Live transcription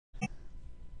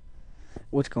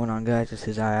What's going on, guys? This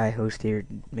is host here,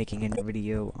 making a new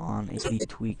video on HD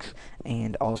tweaks,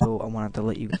 and also I wanted to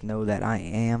let you guys know that I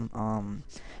am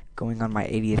going on my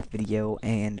 80th video,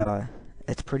 and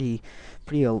it's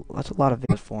that's a lot of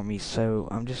videos for me. So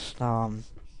I'm just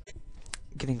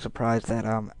getting surprised that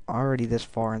I'm already this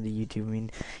far in the YouTube. I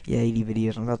mean, yeah, 80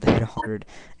 videos. I'm about to hit 100,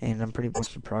 and I'm pretty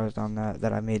much surprised on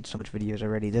that I made so much videos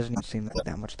already. It doesn't even seem like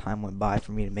that much time went by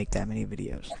for me to make that many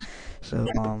videos. So,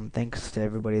 thanks to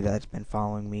everybody that's been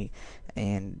following me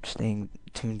and staying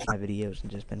tuned to my videos and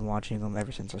just been watching them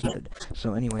ever since I started.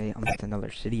 So anyway, I'm with another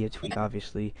Cydia tweak.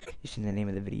 Obviously, you've seen the name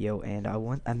of the video, and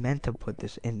I meant to put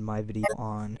this in my video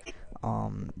on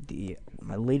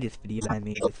my latest video that I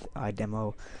made with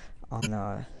iDemo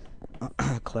on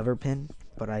Clever Pin,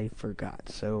 but I forgot.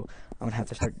 So I'm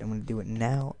gonna do it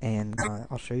now, and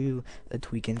I'll show you the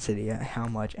tweak in Cydia, how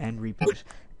much, and repos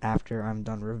after I'm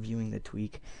done reviewing the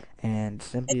tweak. And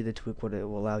simply, the tweak, what it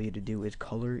will allow you to do is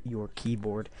color your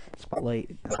keyboard,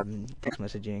 Spotlight, text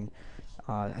messaging,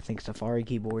 I think Safari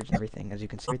keyboards, and everything. As you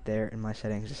can see right there in my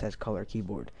settings, it says color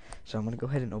keyboard. So I'm gonna go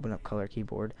ahead and open up color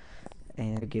keyboard,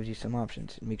 and it gives you some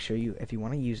options. Make sure if you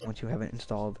want to use it once you have it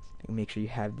installed, make sure you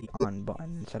have the on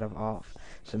button instead of off.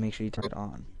 So make sure you turn it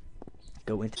on.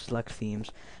 Go into select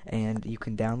themes, and you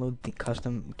can download the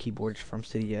custom keyboards from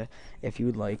Cydia if you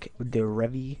would like. The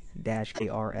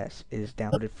Revi-KRS is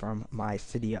downloaded from my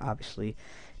Cydia, obviously,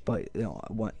 but you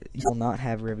will not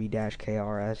have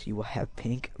Revi-KRS. You will have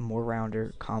pink, more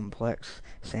rounder, complex,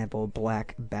 sample,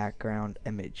 black background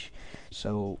image.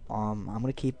 So I'm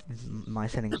gonna keep my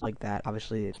settings like that.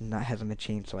 Obviously, hasn't been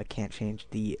changed, so I can't change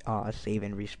the save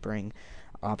and respring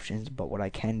options, but what I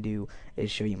can do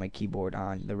is show you my keyboard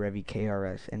on the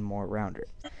Revi-KRS and more rounder.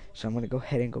 So I'm going to go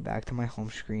ahead and go back to my home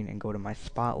screen and go to my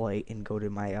Spotlight and go to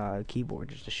my keyboard,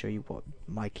 just to show you what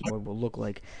my keyboard will look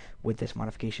like with this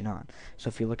modification on. So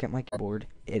if you look at my keyboard,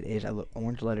 it is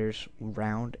orange letters,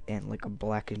 round, and like a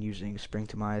black, and using spring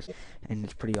to my eyes, and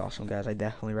it's pretty awesome, guys. I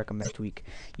definitely recommend this tweak.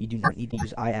 You do not need to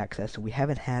use eye access, so we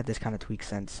haven't had this kind of tweak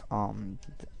since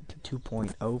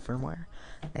 2.0 firmware,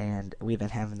 and we've been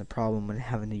having the problem with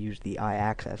having to use the eye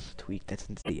access tweak that's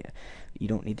in Cydia. You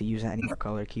don't need to use that anymore.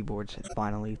 Color keyboards,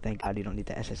 finally, thank God you don't need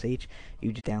the SSH.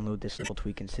 You just download this little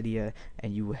tweak in Cydia,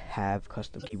 and you have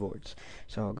custom keyboards.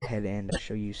 So I'll go ahead and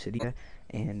show you Cydia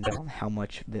and how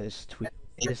much this tweak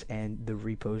is, and the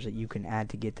repos that you can add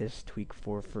to get this tweak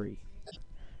for free.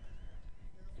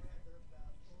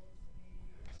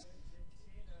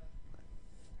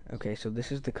 Okay, so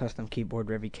this is the custom keyboard,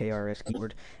 Revi-KRS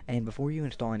keyboard, and before you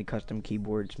install any custom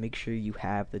keyboards, make sure you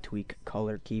have the tweak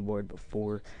color keyboard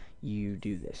before you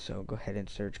do this. So go ahead and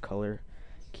search color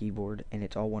keyboard, and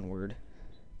it's all one word.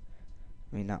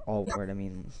 I mean, not all word, I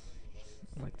mean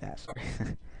like that, sorry.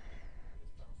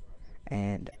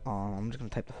 And I'm just going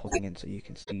to type the whole thing in so you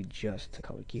can see just the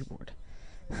color keyboard.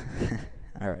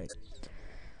 Alright.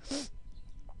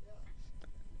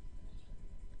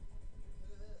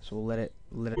 So we'll let it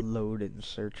load and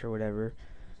search or whatever,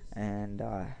 and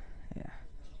yeah.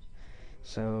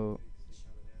 So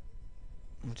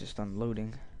I'm just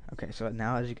unloading. Okay, so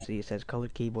now as you can see, it says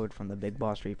colored keyboard from the Big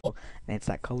Boss repo, and it's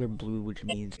that color blue, which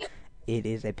means it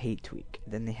is a paid tweak.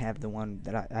 Then they have the one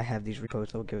that I have these repos,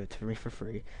 they'll give it to me for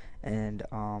free, and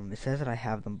it says that I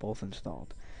have them both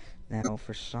installed. Now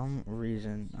for some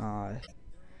reason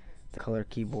the color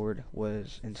keyboard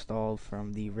was installed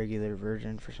from the regular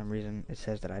version. For some reason it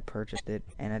says that I purchased it,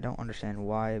 and I don't understand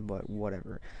why, but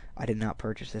whatever. I did not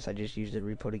purchase this, I just used the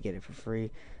repo to get it for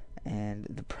free. And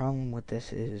the problem with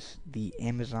this is the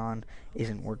Amazon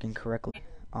isn't working correctly.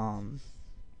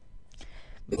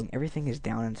 Everything is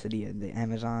down in Cydia. The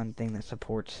Amazon thing that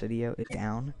supports Cydia is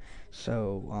down.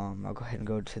 So I'll go ahead and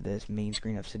go to this main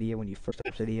screen of Cydia. When you first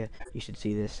open Cydia, you should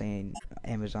see this saying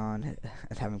Amazon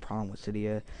is having a problem with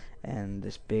Cydia, and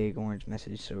this big orange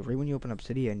message. So right when you open up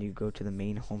Cydia and you go to the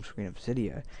main home screen of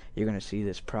Cydia, you're gonna see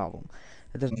this problem.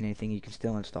 That doesn't mean anything. You can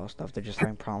still install stuff. They're just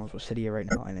having problems with Cydia right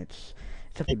now, and it's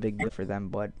a pretty big deal for them,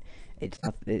 but it's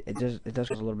not. It does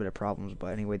cause a little bit of problems. But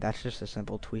anyway, that's just a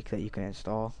simple tweak that you can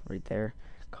install right there.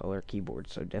 Color keyboard,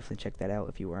 so definitely check that out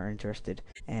if you are interested,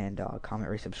 and comment,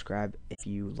 rate, subscribe if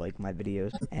you like my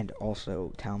videos, and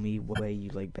also tell me what way you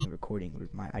like been recording,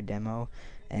 with my iDemo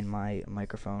and my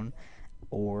microphone,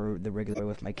 or the regular way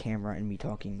with my camera and me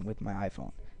talking with my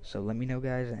iPhone. So let me know,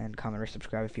 guys, and comment or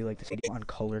subscribe if you like this video on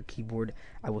color keyboard.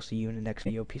 I will see you in the next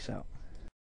video. Peace out.